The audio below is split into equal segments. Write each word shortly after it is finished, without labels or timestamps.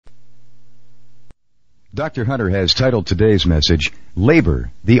Dr. Hunter has titled today's message,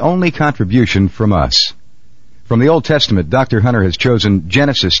 Labor, the Only Contribution from Us. From the Old Testament, Dr. Hunter has chosen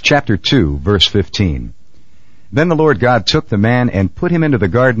Genesis chapter 2, verse 15. Then the Lord God took the man and put him into the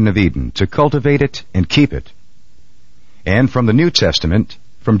Garden of Eden to cultivate it and keep it. And from the New Testament,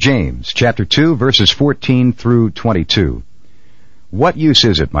 from James chapter 2, verses 14 through 22. What use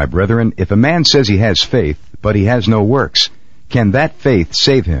is it, my brethren, if a man says he has faith, but he has no works? Can that faith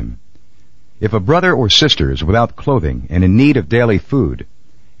save him? If a brother or sister is without clothing and in need of daily food,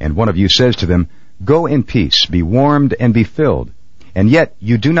 and one of you says to them, Go in peace, be warmed and be filled, and yet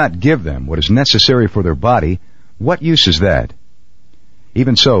you do not give them what is necessary for their body, what use is that?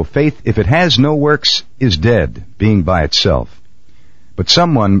 Even so, faith, if it has no works, is dead, being by itself. But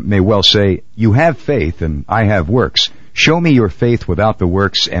someone may well say, You have faith, and I have works. Show me your faith without the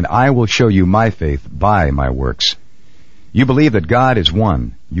works, and I will show you my faith by my works. You believe that God is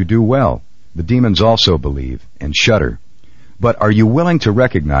one. You do well. The demons also believe and shudder. But are you willing to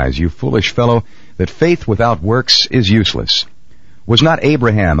recognize, you foolish fellow, that faith without works is useless? Was not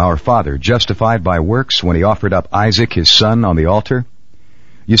Abraham, our father, justified by works when he offered up Isaac, his son, on the altar?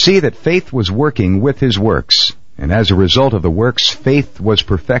 You see that faith was working with his works, and as a result of the works, faith was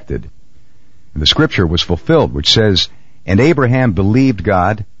perfected. And the scripture was fulfilled, which says, And Abraham believed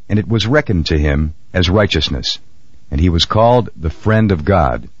God, and it was reckoned to him as righteousness. And he was called the friend of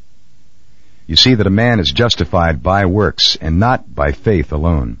God. You see that a man is justified by works and not by faith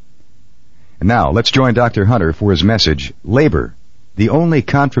alone. And now, let's join Dr. Hunter for his message, Labor, the Only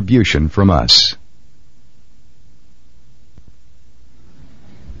Contribution from Us.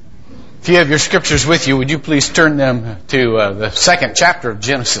 If you have your scriptures with you, would you please turn them to the second chapter of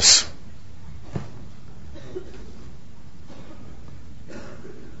Genesis?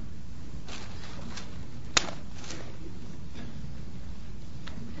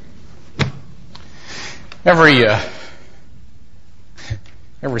 Every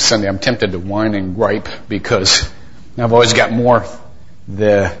Sunday I'm tempted to whine and gripe because I've always got more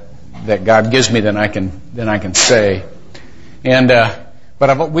that God gives me than I can say.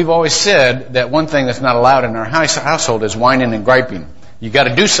 But we've always said that one thing that's not allowed in our household is whining and griping. You got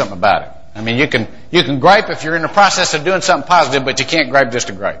to do something about it. I mean, you can gripe if you're in the process of doing something positive, but you can't gripe just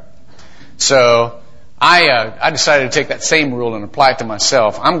to gripe. So I decided to take that same rule and apply it to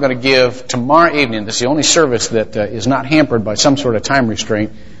myself. I'm going to give tomorrow evening, this is the only service that is not hampered by some sort of time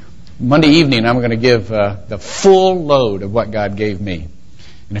restraint. Monday evening, I'm going to give the full load of what God gave me.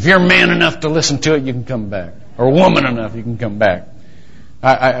 And if you're man enough to listen to it, you can come back. Or woman enough, you can come back.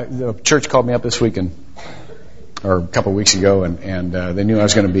 The church called me up this weekend, or a couple of weeks ago, and they knew I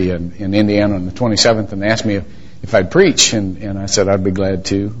was going to be in Indiana on the 27th, and they asked me if I'd preach, and I said I'd be glad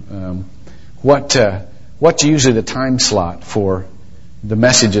to. What's usually the time slot for the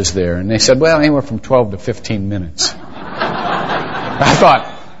messages there? And they said, well, anywhere from 12 to 15 minutes. I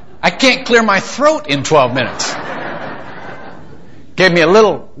thought, I can't clear my throat in 12 minutes. Gave me a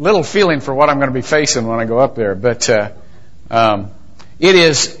little feeling for what I'm going to be facing when I go up there. But it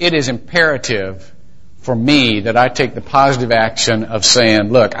is imperative for me that I take the positive action of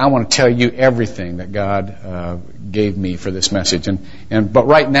saying, look, I want to tell you everything that God gave me for this message. But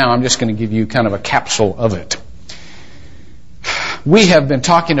right now, I'm just going to give you kind of a capsule of it. We have been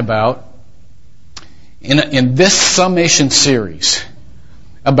talking about, in this summation series,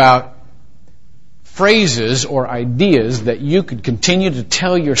 about phrases or ideas that you could continue to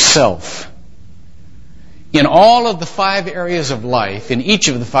tell yourself in all of the 5 areas of life, in each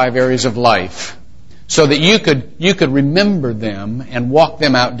of the 5 areas of life, so that you could remember them and walk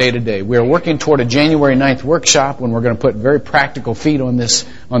them out day to day. We are working toward a January 9th workshop when we're going to put very practical feet on this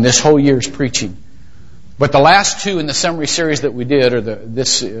whole year's preaching. But the last 2 in the summary series that we did, or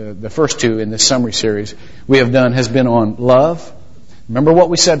the first 2 in this summary series we have done, has been on love. Remember what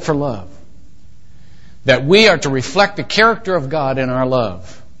we said for love. That we are to reflect the character of God in our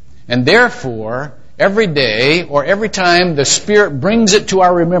love. And therefore, every day or every time the Spirit brings it to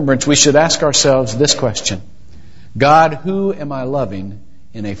our remembrance, we should ask ourselves this question. God, who am I loving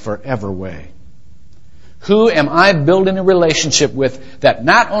in a forever way? Who am I building a relationship with that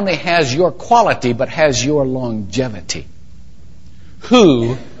not only has your quality but has your longevity?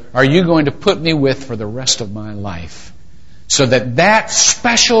 Who are you going to put me with for the rest of my life? So that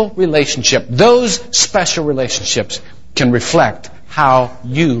special relationship, those special relationships can reflect how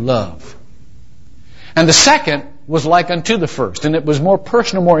you love. And the second was like unto the first, and it was more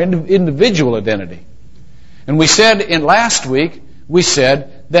personal, more individual identity. And we said last week,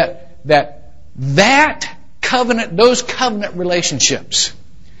 that covenant, those covenant relationships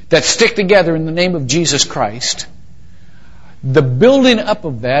that stick together in the name of Jesus Christ, The building up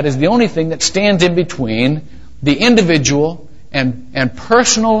of that is the only thing that stands in between the individual and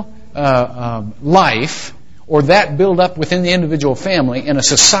personal life, or that build up within the individual family in a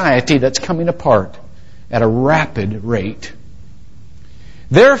society that's coming apart at a rapid rate.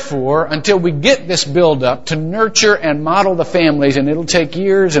 Therefore, until we get this build up to nurture and model the families, and it'll take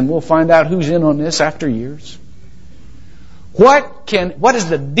years, and we'll find out who's in on this after years. What is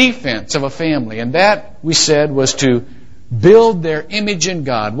the defense of a family? And that, we said, was to build their image in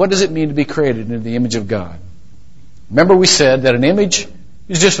God. What does it mean to be created in the image of God? Remember, we said that an image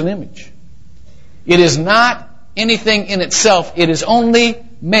is just an image. It is not anything in itself. It is only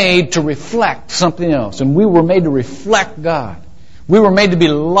made to reflect something else. And we were made to reflect God. We were made to be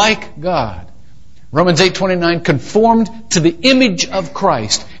like God. Romans 8:29, conformed to the image of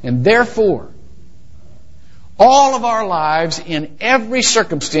Christ. And therefore, all of our lives, in every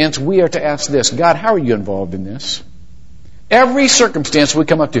circumstance, we are to ask this: God, how are you involved in this? Every circumstance we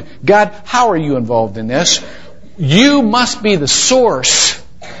come up to, God, how are you involved in this? You must be the source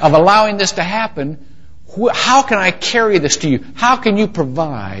of allowing this to happen. How can I carry this to you? How can you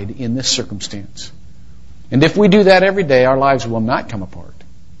provide in this circumstance? And if we do that every day, our lives will not come apart.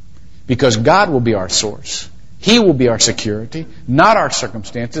 Because God will be our source. He will be our security, not our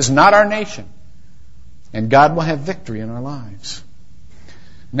circumstances, not our nation. And God will have victory in our lives.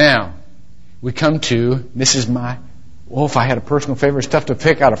 Now, we come to, this is my, if I had a personal favorite, it's tough to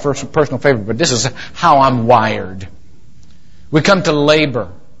pick out a personal favorite, but this is how I'm wired. We come to labor.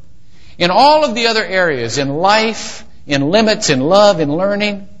 In all of the other areas, in life, in limits, in love, in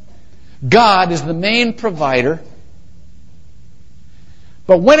learning, God is the main provider.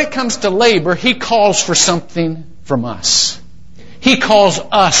 But when it comes to labor, He calls for something from us. He calls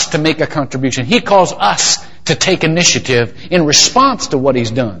us to make a contribution. He calls us to take initiative in response to what He's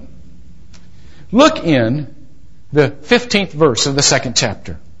done. Look in the 15th verse of the 2nd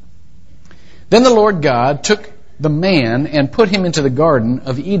chapter. Then the Lord God took the man and put him into the Garden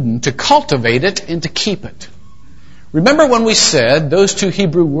of Eden to cultivate it and to keep it. Remember when we said those two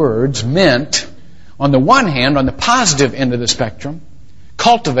Hebrew words meant, on the one hand, on the positive end of the spectrum,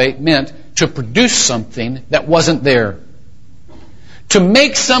 cultivate meant to produce something that wasn't there. To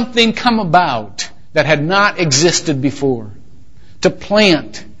make something come about that had not existed before. To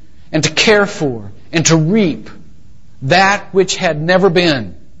plant and to care for and to reap that which had never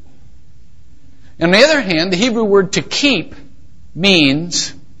been. On the other hand, the Hebrew word to keep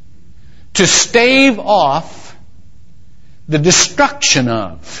means to stave off the destruction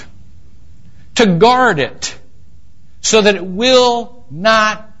of, to guard it so that it will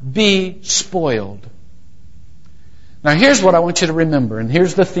not be spoiled. Now here's what I want you to remember, and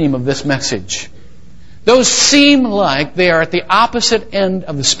here's the theme of this message. Those seem like they are at the opposite end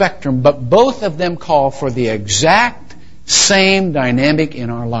of the spectrum, but both of them call for the exact same dynamic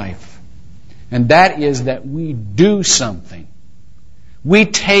in our life. And that is that we do something. We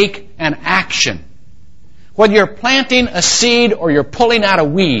take an action. Whether you're planting a seed or you're pulling out a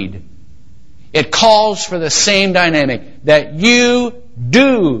weed, it calls for the same dynamic, that you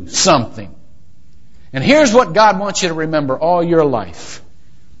do something. And here's what God wants you to remember all your life.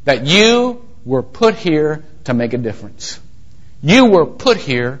 That you were put here to make a difference. You were put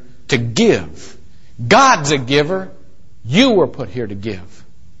here to give. God's a giver. You were put here to give.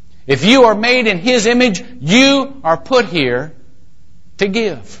 If you are made in His image, you are put here to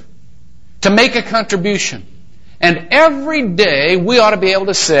give. To make a contribution. And every day we ought to be able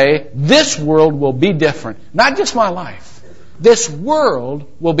to say, this world will be different. Not just my life. This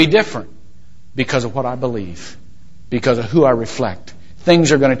world will be different because of what I believe. Because of who I reflect.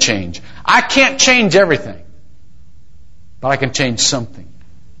 Things are going to change. I can't change everything. But I can change something.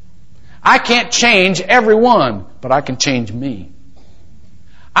 I can't change everyone, but I can change me.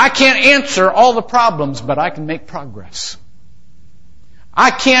 I can't answer all the problems, but I can make progress.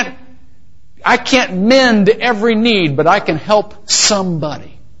 I can't mend every need, but I can help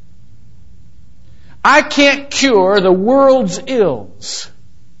somebody. I can't cure the world's ills,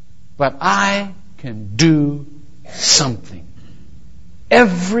 but I can do something.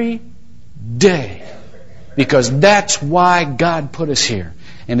 Every day. Because that's why God put us here.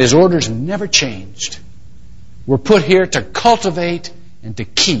 And His orders never changed. We're put here to cultivate and to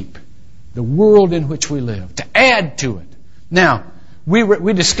keep the world in which we live. To add to it. Now,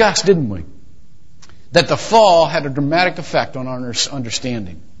 we discussed, didn't we, that the fall had a dramatic effect on our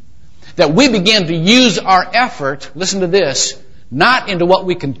understanding. That we began to use our effort, listen to this, not into what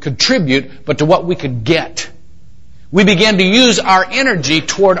we can contribute, but to what we could get. We began to use our energy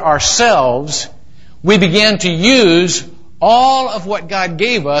toward ourselves. We began to use all of what God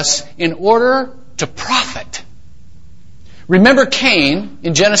gave us in order to profit. Remember Cain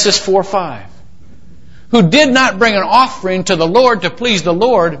in Genesis 4:5, who did not bring an offering to the Lord to please the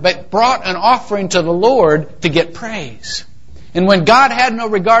Lord, but brought an offering to the Lord to get praise. And when God had no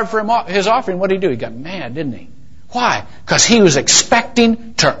regard for his offering, what did he do? He got mad, didn't he? Why? Because he was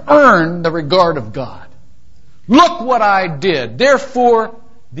expecting to earn the regard of God. Look what I did. Therefore,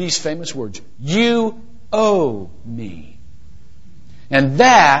 these famous words, you owe me. And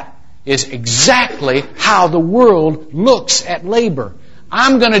that is exactly how the world looks at labor.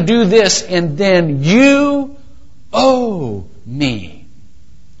 I'm going to do this and then you owe me.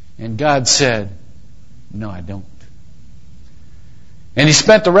 And God said, no, I don't. And he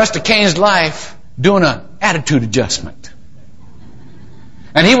spent the rest of Cain's life doing an attitude adjustment.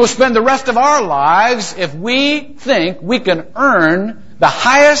 And he will spend the rest of our lives if we think we can earn the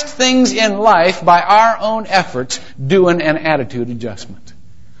highest things in life by our own efforts doing an attitude adjustment.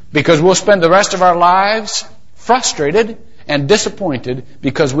 Because we'll spend the rest of our lives frustrated and disappointed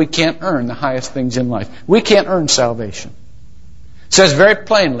because we can't earn the highest things in life. We can't earn salvation. It says very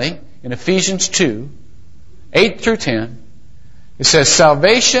plainly in Ephesians 2, 8 through 10, it says,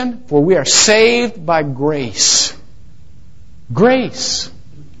 salvation, for we are saved by grace. Grace.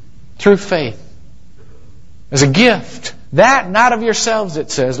 Through faith. As a gift. That not of yourselves,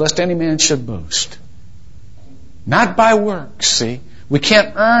 it says, lest any man should boast. Not by works, see. We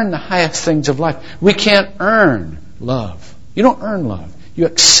can't earn the highest things of life. We can't earn love. You don't earn love. You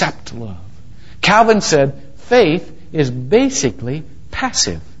accept love. Calvin said, faith is basically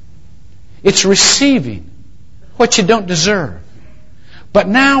passive. It's receiving what you don't deserve. But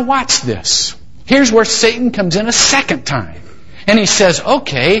now watch this. Here's where Satan comes in a second time. And he says,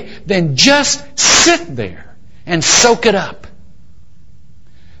 okay, then just sit there and soak it up.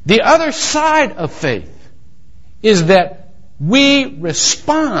 The other side of faith is that we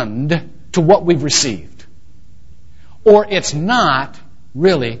respond to what we've received. Or it's not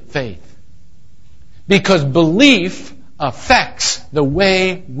really faith. Because belief affects the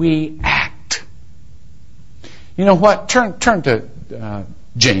way we act. You know what? Turn to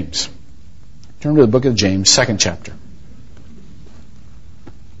James. Turn to the book of James, 2nd chapter.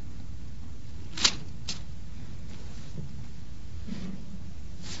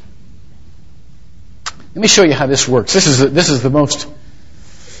 Let me show you how this works. This is the most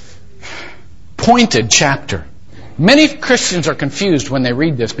pointed chapter. Many Christians are confused when they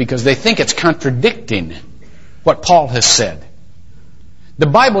read this because they think it's contradicting what Paul has said. The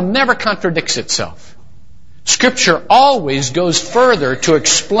Bible never contradicts itself. Scripture always goes further to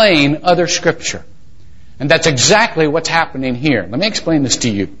explain other Scripture. And that's exactly what's happening here. Let me explain this to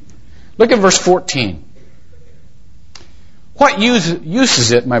you. Look at verse 14. What use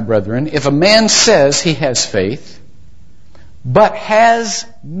is it, my brethren, if a man says he has faith, but has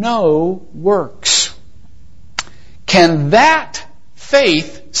no works? Can that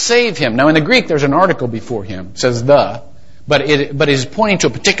faith save him? Now in the Greek there's an article before him, it says the, but it is pointing to a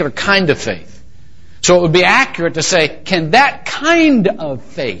particular kind of faith. So it would be accurate to say, can that kind of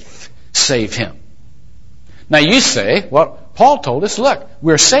faith save him? Now you say, well, Paul told us, look,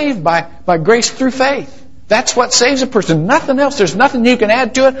 we're saved by grace through faith. That's what saves a person. Nothing else. There's nothing you can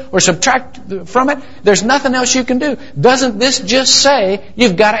add to it or subtract from it. There's nothing else you can do. Doesn't this just say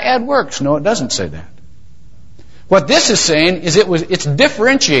you've got to add works? No, it doesn't say that. What this is saying is it's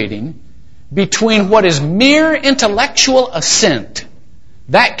differentiating between what is mere intellectual assent,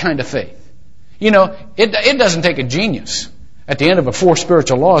 that kind of faith. You know, it doesn't take a genius at the end of a 4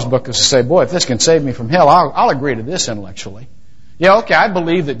 spiritual laws book to say, boy, if this can save me from hell, I'll agree to this intellectually. Yeah, okay, I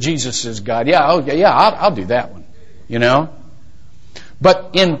believe that Jesus is God. I'll do that one. You know?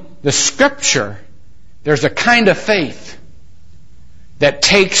 But in the Scripture, there's a kind of faith that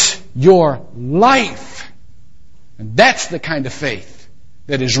takes your life. And that's the kind of faith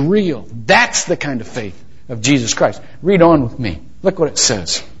that is real. That's the kind of faith of Jesus Christ. Read on with me. Look what it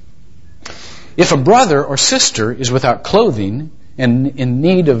says. If a brother or sister is without clothing and in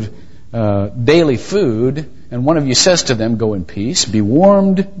need of daily food, and one of you says to them, go in peace, be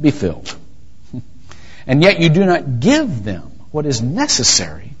warmed, be filled. And yet you do not give them what is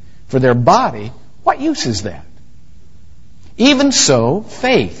necessary for their body, what use is that? Even so,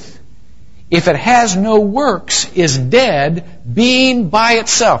 faith, if it has no works, is dead, being by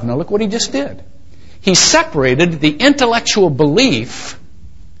itself. Now look what he just did. He separated the intellectual belief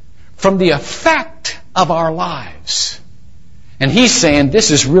from the effect of our lives. And he's saying this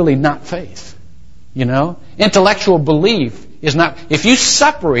is really not faith. You know? Intellectual belief is not... If you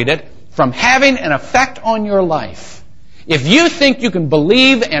separate it from having an effect on your life, if you think you can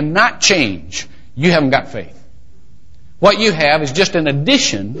believe and not change, you haven't got faith. What you have is just an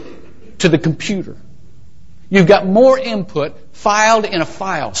addition to the computer. You've got more input filed in a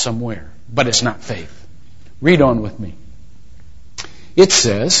file somewhere, but it's not faith. Read on with me. It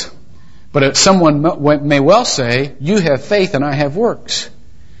says, but someone may well say, you have faith and I have works.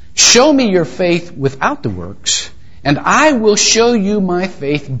 Show me your faith without the works, and I will show you my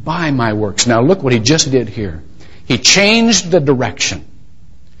faith by my works. Now look what he just did here. He changed the direction.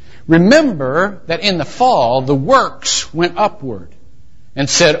 Remember that in the fall, the works went upward and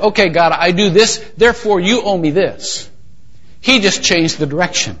said, okay, God, I do this, therefore you owe me this. He just changed the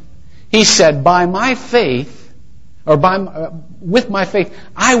direction. He said, by my faith, or with my faith,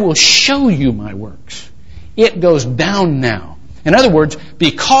 I will show you my works. It goes down now. In other words,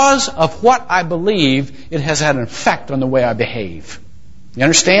 because of what I believe, it has had an effect on the way I behave. You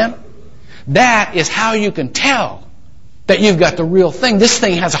understand? That is how you can tell that you've got the real thing. This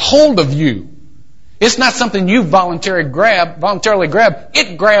thing has a hold of you. It's not something you voluntarily grab.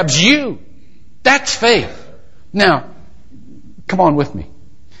 It grabs you. That's faith. Now, come on with me.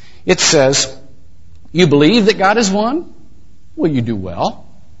 It says, you believe that God is one? Well, you do well.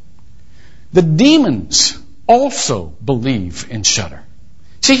 The demons also believe and shudder.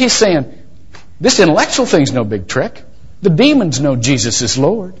 See, he's saying, this intellectual thing's no big trick. The demons know Jesus is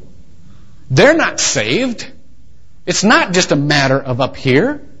Lord. They're not saved. It's not just a matter of up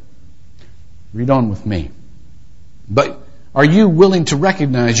here. Read on with me. But are you willing to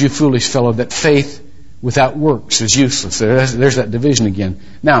recognize, you foolish fellow, that faith without works is useless? There's that division again.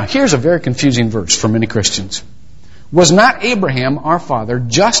 Now, here's a very confusing verse for many Christians. Was not Abraham, our father,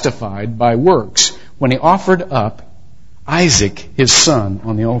 justified by works when he offered up Isaac, his son,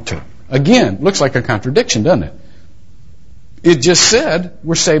 on the altar? Again, looks like a contradiction, doesn't it? It just said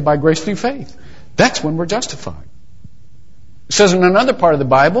we're saved by grace through faith. That's when we're justified. It says in another part of the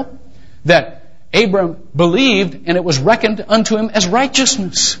Bible that Abram believed and it was reckoned unto him as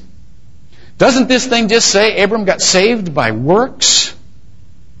righteousness. Doesn't this thing just say Abram got saved by works?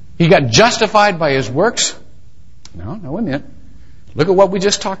 He got justified by his works? No, wait a minute. Look at what we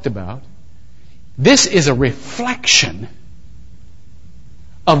just talked about. This is a reflection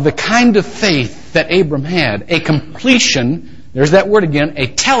of the kind of faith that Abram had. A completion, there's that word again, a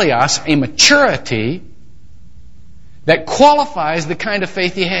teleos, a maturity that qualifies the kind of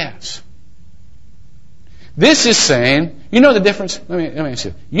faith he has. This is saying, you know the difference, let me ask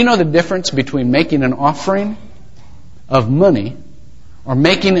you, you know the difference between making an offering of money or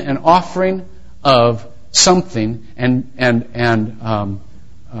making an offering of something and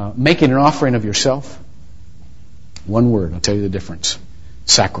making an offering of yourself? One word, I'll tell you the difference.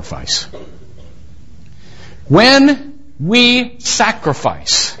 Sacrifice. When we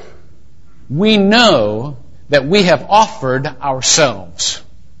sacrifice, we know that we have offered ourselves.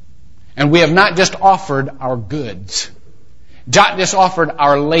 And we have not just offered our goods, not just offered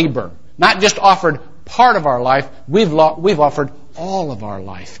our labor, not just offered part of our life, we've offered all of our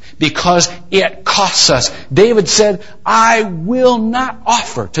life because it costs us. David said, I will not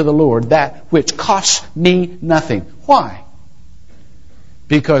offer to the Lord that which costs me nothing. Why?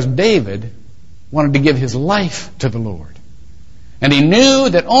 Because David wanted to give his life to the Lord. And he knew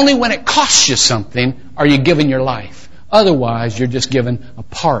that only when it costs you something are you giving your life. Otherwise, you're just giving a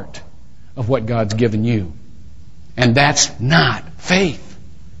part of what God's given you. And that's not faith.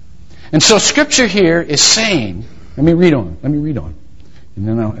 And so Scripture here is saying, let me read on, and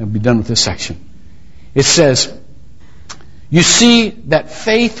then I'll be done with this section. It says, you see that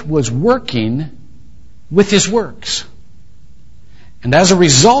faith was working with his works. And as a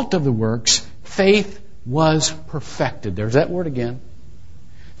result of the works, faith was perfected. There's that word again.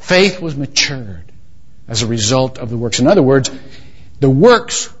 Faith was matured as a result of the works. In other words, the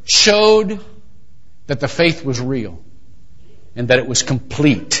works showed that the faith was real and that it was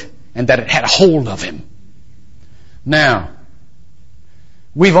complete and that it had a hold of him. Now,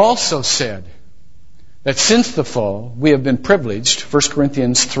 we've also said that since the fall, we have been privileged, 1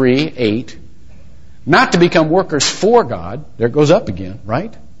 Corinthians 3:8, not to become workers for God, there it goes up again,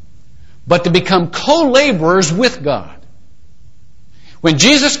 right? But to become co-laborers with God. When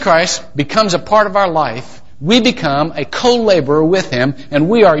Jesus Christ becomes a part of our life, we become a co-laborer with Him, and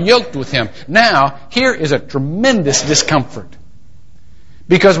we are yoked with Him. Now, here is a tremendous discomfort.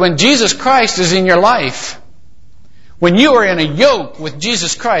 Because when Jesus Christ is in your life, when you are in a yoke with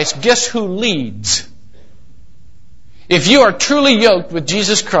Jesus Christ, guess who leads? If you are truly yoked with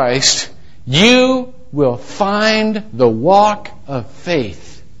Jesus Christ, you will find the walk of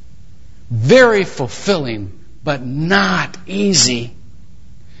faith very fulfilling, but not easy.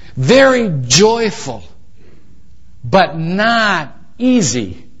 Very joyful, but not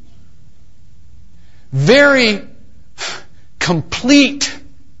easy. Very complete,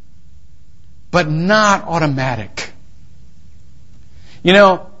 but not automatic. You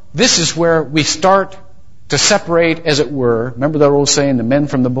know, this is where we start to separate, as it were. Remember that old saying, the men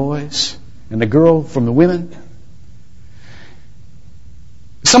from the boys and the girl from the women?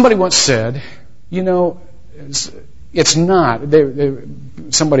 Somebody once said, you know, it's not.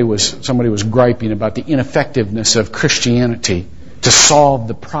 Somebody was griping about the ineffectiveness of Christianity to solve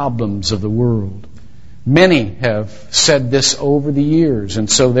the problems of the world. Many have said this over the years, and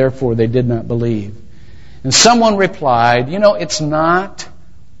so therefore they did not believe. And someone replied, you know, it's not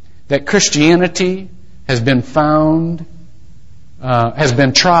that Christianity has been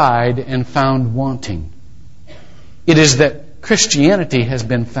tried and found wanting. It is that Christianity has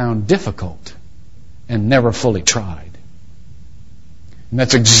been found difficult and never fully tried. And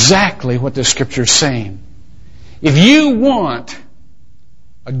that's exactly what the Scripture is saying. If you want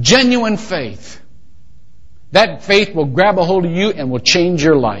a genuine faith, that faith will grab a hold of you and will change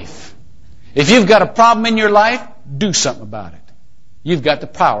your life. If you've got a problem in your life, do something about it. You've got the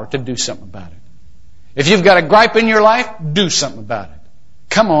power to do something about it. If you've got a gripe in your life, do something about it.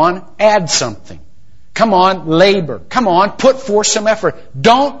 Come on, add something. Come on, labor. Come on, put forth some effort.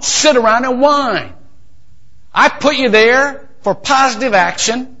 Don't sit around and whine. I put you there for positive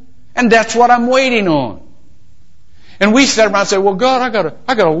action, and that's what I'm waiting on. And we sit around and say, well, God,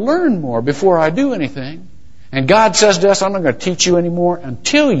 I gotta learn more before I do anything. And God says to us, I'm not going to teach you anymore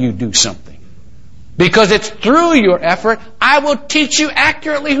until you do something. Because it's through your effort, I will teach you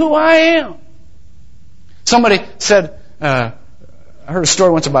accurately who I am. Somebody said, I heard a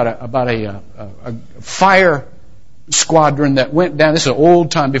story once about a fire squadron that went down. This is an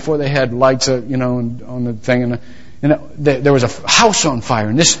old time before they had lights, on the thing. And there was a house on fire,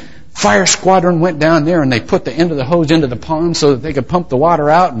 and this fire squadron went down there, and they put the end of the hose into the pond so that they could pump the water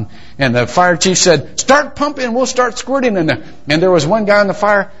out. And the fire chief said, "Start pumping, we'll start squirting." And there was one guy on the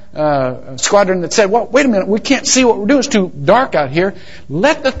fire squadron that said, "Well, wait a minute, we can't see what we're doing. It's too dark out here.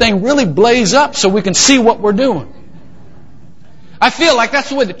 Let the thing really blaze up so we can see what we're doing." I feel like that's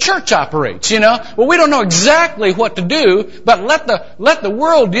the way the church operates, Well, we don't know exactly what to do, but let the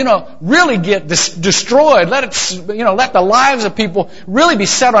world, really get destroyed. Let the lives of people really be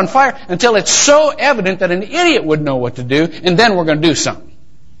set on fire until it's so evident that an idiot would know what to do, and then we're going to do something.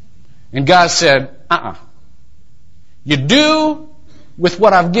 And God said, You do with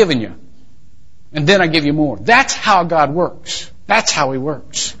what I've given you, and then I give you more. That's how God works. That's how He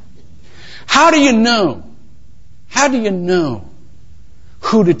works. How do you know? How do you know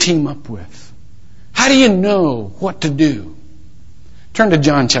who to team up with? How do you know what to do? Turn to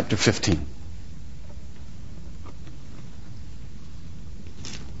John chapter 15.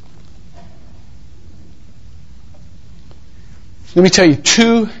 Let me tell you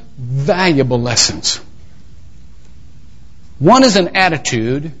two valuable lessons. One is an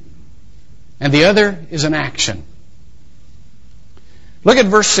attitude, and the other is an action. Look at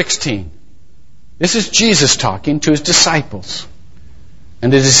verse 16. This is Jesus talking to His disciples.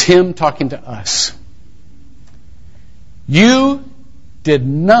 And it is Him talking to us. You did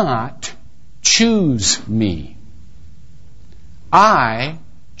not choose me. I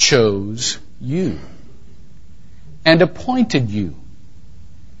chose you and appointed you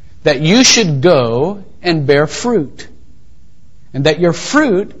that you should go and bear fruit, and that your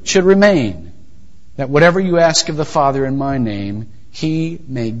fruit should remain, that whatever you ask of the Father in my name, He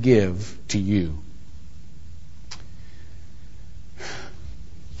may give to you.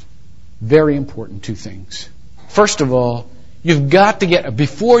 Very important two things. First of all, you've got to get,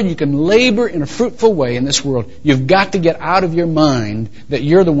 before you can labor in a fruitful way in this world, you've got to get out of your mind that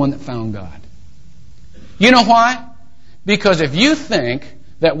you're the one that found God. You know why? Because if you think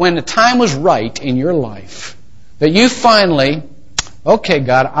that when the time was right in your life, that you finally, okay,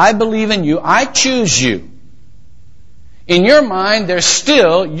 God, I believe in you, I choose you. In your mind, there's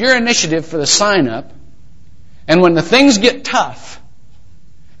still your initiative for the sign-up, and when the things get tough,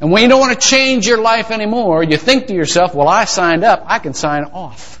 and when you don't want to change your life anymore, you think to yourself, well, I signed up, I can sign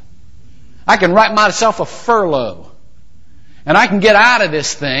off. I can write myself a furlough. And I can get out of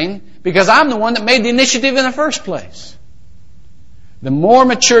this thing because I'm the one that made the initiative in the first place. The more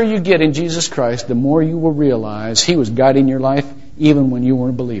mature you get in Jesus Christ, the more you will realize He was guiding your life even when you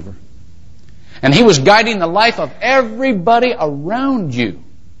weren't a believer. And He was guiding the life of everybody around you,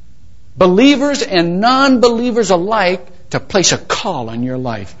 believers and non-believers alike, to place a call on your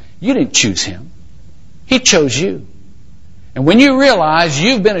life. You didn't choose Him. He chose you. And when you realize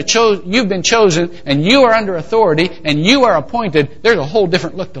you've been chosen and you are under authority and you are appointed, there's a whole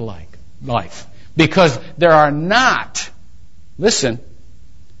different look to life. Because there are not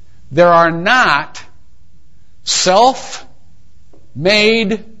self-made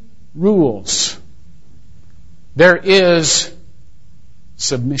rules. There is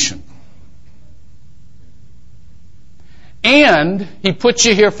submission. And He puts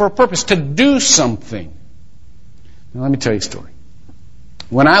you here for a purpose, to do something. Now let me tell you a story.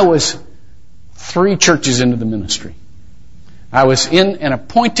 When I was 3 churches into the ministry, I was in an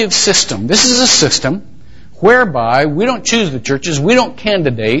appointive system. This is a system whereby we don't choose the churches, we don't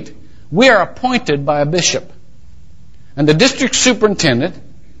candidate, we are appointed by a bishop. And the district superintendent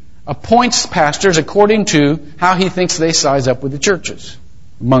appoints pastors according to how he thinks they size up with the churches,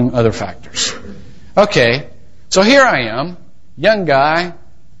 among other factors. Okay, so here I am, young guy,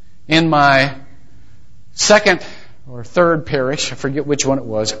 in my 2nd or 3rd parish, I forget which one it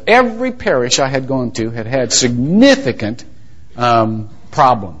was. Every parish I had gone to had significant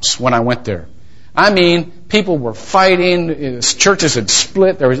problems when I went there. I mean, people were fighting, churches had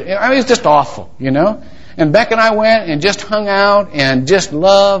split, it was just awful, you know. And Beck and I went and just hung out and just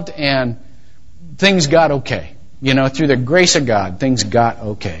loved, and things got okay. You know, through the grace of God, things got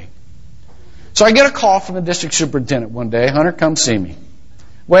okay. So I get a call from the district superintendent one day, Hunter, come see me.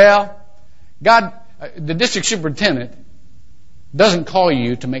 Well, the district superintendent doesn't call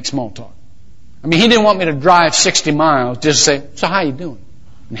you to make small talk. I mean, he didn't want me to drive 60 miles just to say, so how you doing?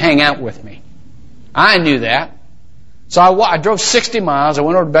 And hang out with me. I knew that. So I drove 60 miles. I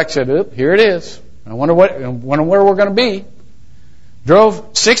went over to Beck and said, oop, here it is. I wonder where we're going to be. Drove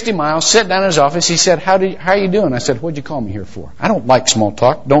 60 miles, sat down in his office. He said, how are you doing? I said, what'd you call me here for? I don't like small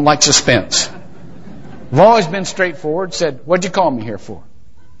talk. Don't like suspense. I've always been straightforward. Said, what'd you call me here for?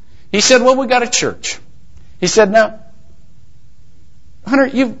 He said, well, we got a church. He said, now, Hunter,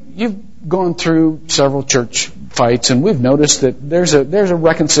 you've gone through several church fights, and we've noticed that there's a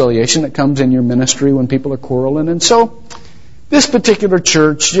reconciliation that comes in your ministry when people are quarreling, and so this particular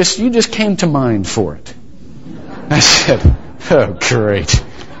church, you just came to mind for it. I said, oh, great.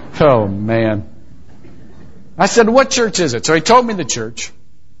 Oh, man. I said, what church is it? So he told me the church.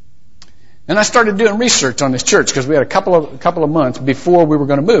 And I started doing research on this church because we had a couple of months before we were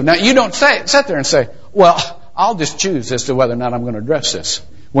going to move. Now, you don't sit there and say, well, I'll just choose as to whether or not I'm going to address this.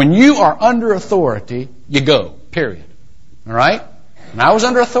 When you are under authority, you go, period. All right? And I was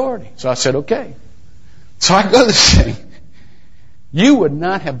under authority. So I said, okay. So I go to this thing. You would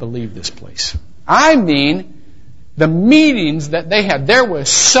not have believed this place. I mean, the meetings that they had, there was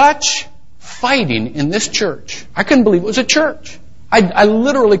such fighting in this church. I couldn't believe it was a church. I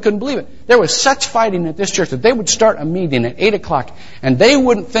literally couldn't believe it. There was such fighting at this church that they would start a meeting at 8 o'clock and they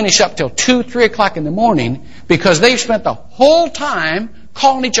wouldn't finish up till 2, 3 o'clock in the morning because they spent the whole time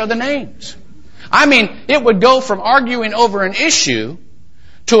calling each other names. I mean, it would go from arguing over an issue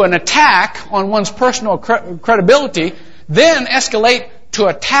to an attack on one's personal credibility, then escalate to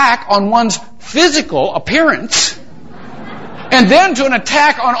attack on one's physical appearance, and then to an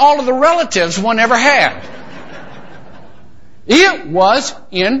attack on all of the relatives one ever had. It was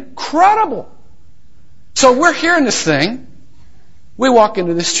incredible. So we're hearing this thing. We walk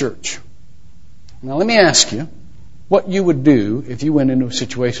into this church. Now let me ask you what you would do if you went into a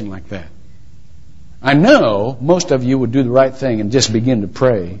situation like that. I know most of you would do the right thing and just begin to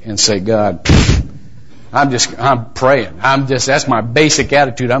pray and say, God, I'm praying. That's my basic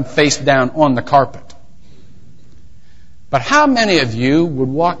attitude. I'm face down on the carpet. But how many of you would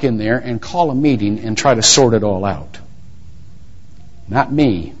walk in there and call a meeting and try to sort it all out? Not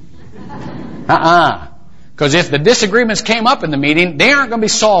me. Because if the disagreements came up in the meeting, they aren't going to be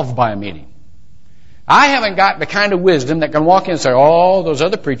solved by a meeting. I haven't got the kind of wisdom that can walk in and say, oh, those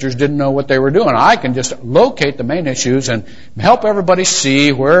other preachers didn't know what they were doing. I can just locate the main issues and help everybody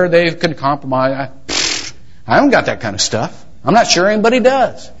see where they can compromise. I haven't got that kind of stuff. I'm not sure anybody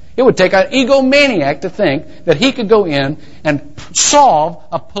does. It would take an egomaniac to think that he could go in and solve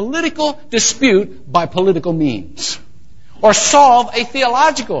a political dispute by political means. Or solve a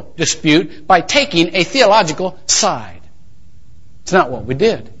theological dispute by taking a theological side. It's not what we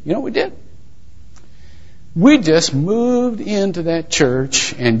did. You know what we did? We just moved into that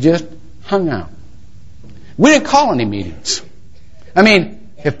church and just hung out. We didn't call any meetings. I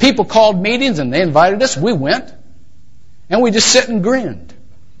mean, if people called meetings and they invited us, we went. And we just sit and grinned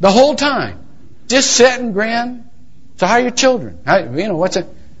the whole time. Just sit and grin. So how are your children? What's it?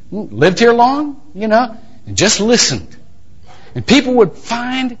 Lived here long? And just listened. And people would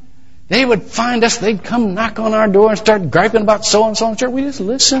find us, they'd come knock on our door and start griping about so-and-so in church. We just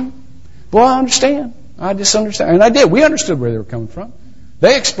listen. Boy, I understand. I just understand. And I did. We understood where they were coming from.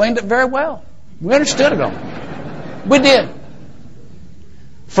 They explained it very well. We understood it all. We did.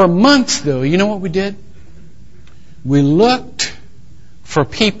 For months, though, you know what we did? We looked for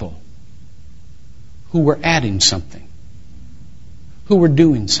people who were adding something, who were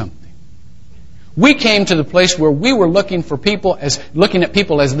doing something. We came to the place where we were looking at people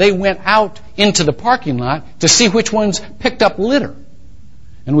as they went out into the parking lot to see which ones picked up litter.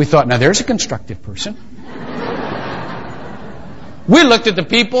 And we thought, now there's a constructive person. We looked at the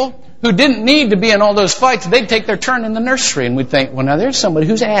people who didn't need to be in all those fights. They'd take their turn in the nursery, and we'd think, well, now there's somebody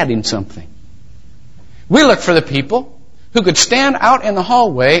who's adding something. We looked for the people who could stand out in the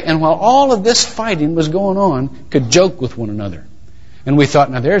hallway and while all of this fighting was going on, could joke with one another. And we thought,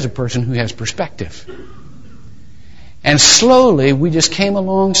 now there's a person who has perspective. And slowly we just came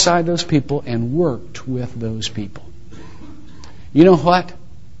alongside those people and worked with those people. You know what?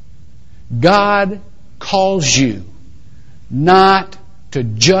 God calls you not to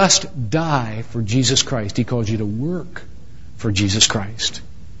just die for Jesus Christ. He calls you to work for Jesus Christ.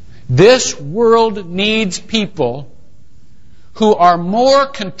 This world needs people who are more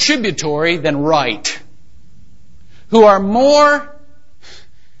contributory than right, who are more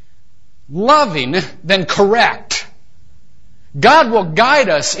loving than correct. God will guide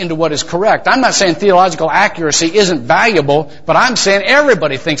us into what is correct. I'm not saying theological accuracy isn't valuable, but I'm saying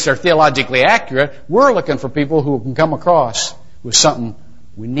everybody thinks they're theologically accurate. We're looking for people who can come across with something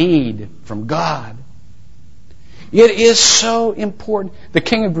we need from God. It is so important. The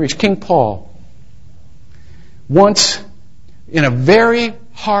King of Greece, King Paul, once in a very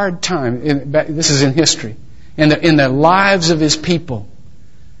hard time, this is in history, in the lives of his people,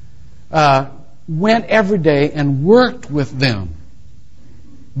 went every day and worked with them,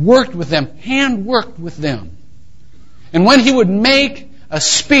 hand-worked with them. And when he would make a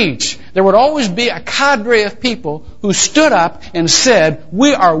speech, there would always be a cadre of people who stood up and said,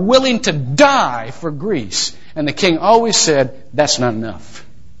 we are willing to die for Greece. And the king always said, that's not enough.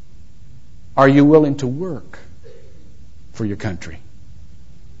 Are you willing to work for your country?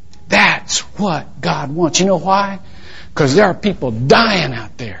 That's what God wants. You know why? Because there are people dying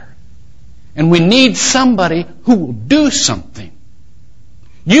out there. And we need somebody who will do something.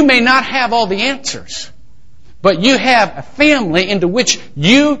 You may not have all the answers, but you have a family into which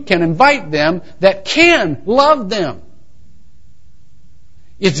you can invite them that can love them.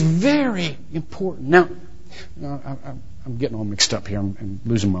 It's very important. Now, I'm getting all mixed up here. I'm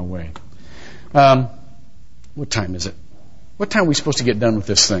losing my way. What time is it? What time are we supposed to get done with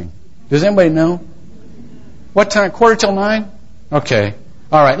this thing? Does anybody know? What time? 9:15? Okay.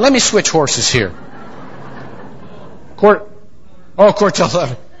 All right. Let me switch horses here.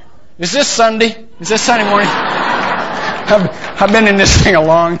 11. Is this Sunday? Is this Sunday morning? I've been in this thing a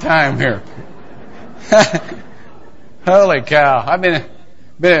long time here. Holy cow! I've been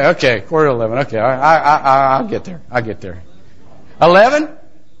okay. 11:15. Okay, I'll get there. 11?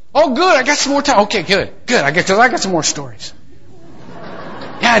 Oh, good. I got some more time. Okay, good. I got some more stories.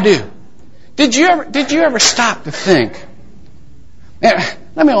 Yeah, I do. Did you ever stop to think?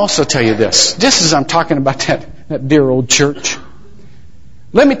 Let me also tell you this. Just as I'm talking about that dear old church,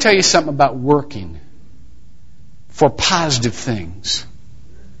 let me tell you something about working for positive things.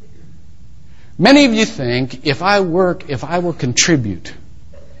 Many of you think, if I work, if I will contribute,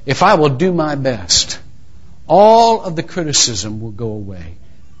 if I will do my best, all of the criticism will go away.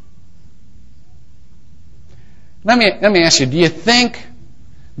 Let me ask you, do you think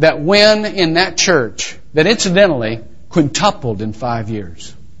that when in that church, that incidentally quintupled in 5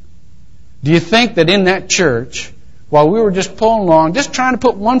 years, do you think that in that church, while we were just pulling along, just trying to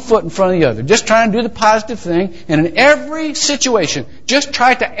put one foot in front of the other, just trying to do the positive thing, and in every situation, just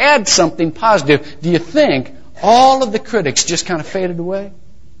try to add something positive, do you think all of the critics just kind of faded away?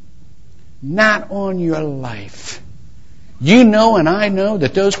 Not on your life. You know and I know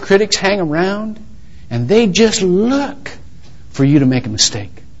that those critics hang around and they just look for you to make a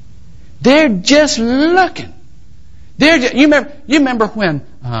mistake. They're just looking. You remember when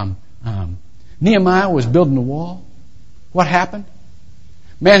Nehemiah was building the wall? What happened?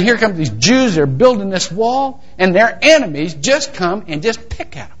 Man, here come these Jews. They're building this wall, and their enemies just come and just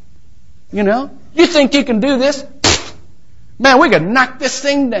pick at them. You know? You think you can do this? Man, we can knock this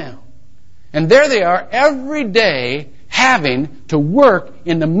thing down. And there they are every day having to work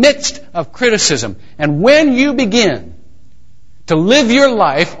in the midst of criticism. And when you begin to live your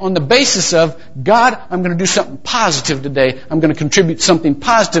life on the basis of, God, I'm going to do something positive today, I'm going to contribute something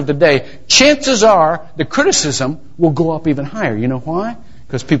positive today, chances are the criticism will go up even higher. You know why?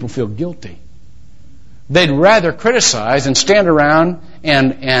 Because people feel guilty. They'd rather criticize and stand around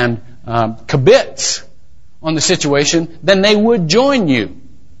and kibitz on the situation than they would join you.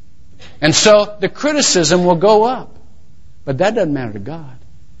 And so the criticism will go up. But that doesn't matter to God.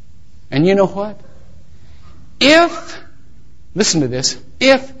 And you know what? Listen to this,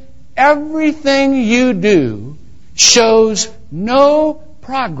 if everything you do shows no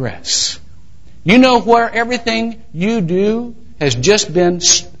progress, You know where everything you do has just been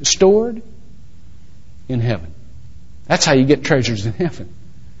stored? In heaven. That's how you get treasures in heaven.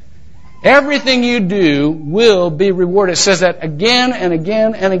 Everything you do will be rewarded. It says that again and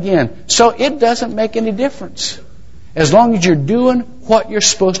again and again. So it doesn't make any difference. As long as you're doing what you're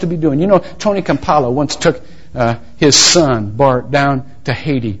supposed to be doing. You know, Tony Campolo once took his son, Bart, down to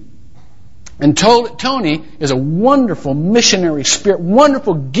Haiti. And Tony is a wonderful missionary spirit,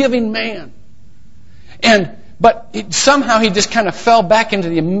 wonderful giving man. But somehow he just kind of fell back into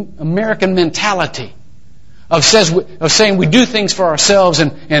the American mentality of saying we do things for ourselves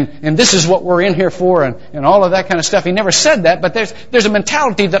and this is what we're in here for and all of that kind of stuff. He never said that, but there's a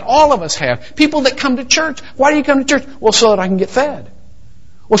mentality that all of us have. People that come to church, why do you come to church? Well, so that I can get fed.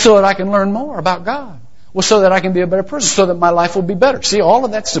 Well, so that I can learn more about God. Well, so that I can be a better person, so that my life will be better. See, all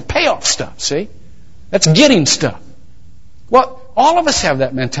of that's the payoff stuff, see? That's getting stuff. Well, all of us have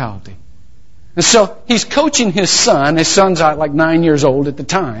that mentality. And so he's coaching his son. His son's like 9 years old at the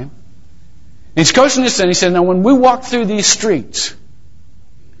time. And he's coaching his son. He said, now when we walk through these streets,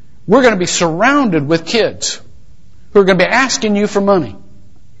 we're going to be surrounded with kids who are going to be asking you for money.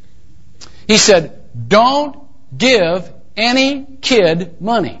 He said, don't give any kid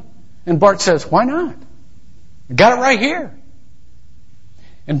money. And Bart says, why not? I got it right here.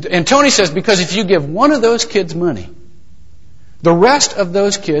 And Tony says, because if you give one of those kids money, the rest of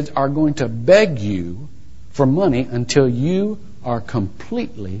those kids are going to beg you for money until you are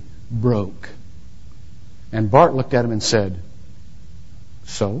completely broke. And Bart looked at him and said,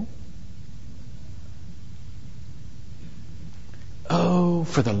 so? Oh,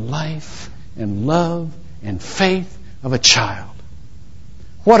 for the life and love and faith of a child.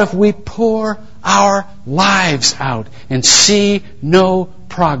 What if we pour our lives out and see no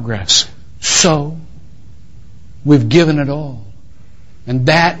progress? So, we've given it all. And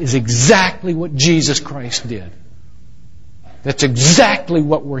that is exactly what Jesus Christ did. That's exactly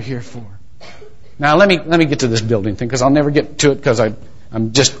what we're here for. Now let me get to this building thing, because I'll never get to it because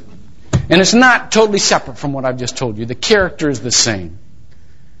I'm just... And it's not totally separate from what I've just told you. The character is the same.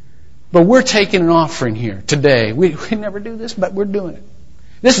 But we're taking an offering here today. We never do this, but we're doing it.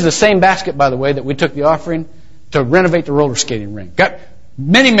 This is the same basket, by the way, that we took the offering to renovate the roller skating rink. Got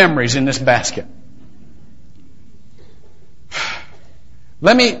many memories in this basket.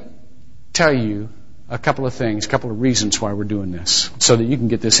 Let me tell you a couple of things, a couple of reasons why we're doing this, so that you can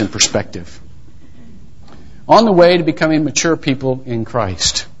get this in perspective. On the way to becoming mature people in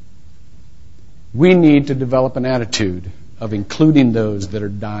Christ, we need to develop an attitude of including those that are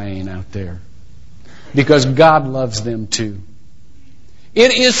dying out there, because God loves them too.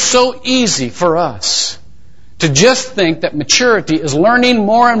 It is so easy for us to just think that maturity is learning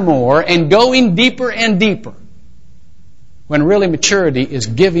more and more and going deeper and deeper, when really maturity is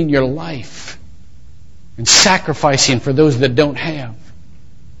giving your life and sacrificing for those that don't have.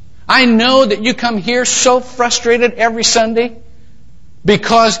 I know that you come here so frustrated every Sunday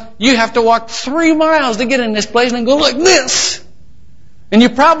because you have to walk 3 miles to get in this place and go like this. And you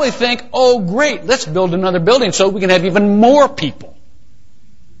probably think, oh great, let's build another building so we can have even more people.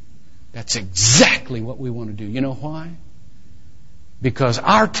 That's exactly what we want to do. You know why? Because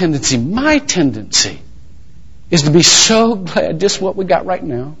our tendency, my tendency, is to be so glad just what we got right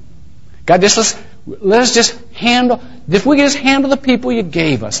now. God, let us just handle, if we can just handle the people you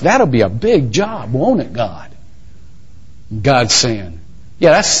gave us, that'll be a big job, won't it, God? And God's saying,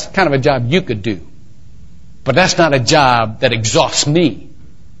 yeah, that's kind of a job you could do. But that's not a job that exhausts me.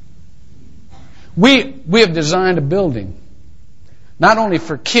 We have designed a building not only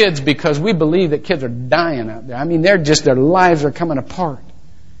for kids, because we believe that kids are dying out there. I mean, their lives are coming apart.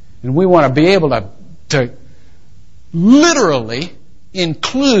 And we want to be able to literally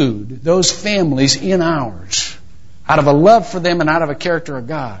include those families in ours, out of a love for them and out of a character of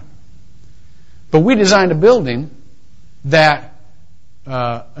God. But we designed a building that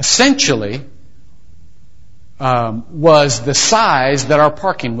essentially was the size that our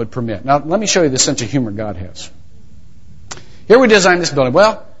parking would permit. Now, let me show you the sense of humor God has. Here we designed this building.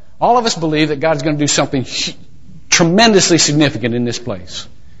 Well, all of us believe that God's going to do something tremendously significant in this place.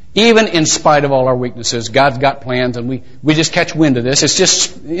 Even in spite of all our weaknesses, God's got plans, and we just catch wind of this. It's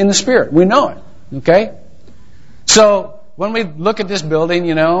just in the Spirit. We know it. Okay? So, when we look at this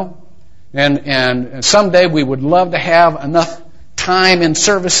building, and someday we would love to have enough time in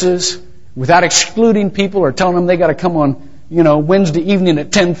services without excluding people or telling them they got to come on, Wednesday evening at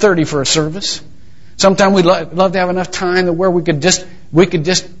 10:30 for a service. Sometime we'd love to have enough time where we could just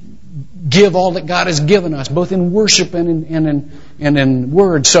give all that God has given us, both in worship and in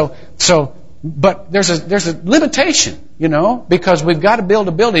word. But there's a limitation, because we've got to build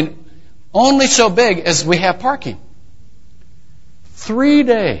a building Only so big as we have parking. 3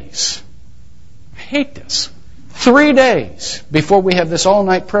 days. I hate this. 3 days before we have this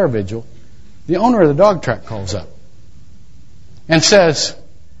all-night prayer vigil, the owner of the dog track calls up and says,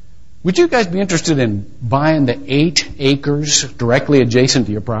 would you guys be interested in buying the 8 acres directly adjacent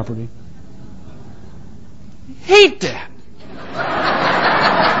to your property? I hate that.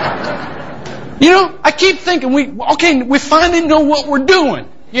 I keep thinking, we finally know what we're doing,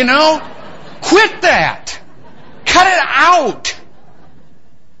 Quit that. Cut it out.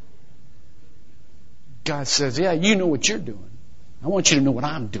 God says, yeah, you know what you're doing. I want you to know what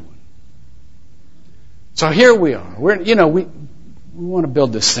I'm doing. So here we are. We want to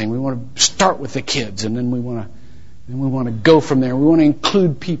build this thing. We want to start with the kids, and then we want to go from there. We want to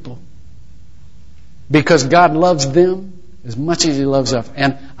include people because God loves them as much as He loves us.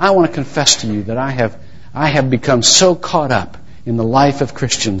 And I want to confess to you that I have become so caught up in the life of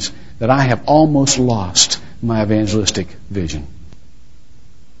Christians that I have almost lost my evangelistic vision.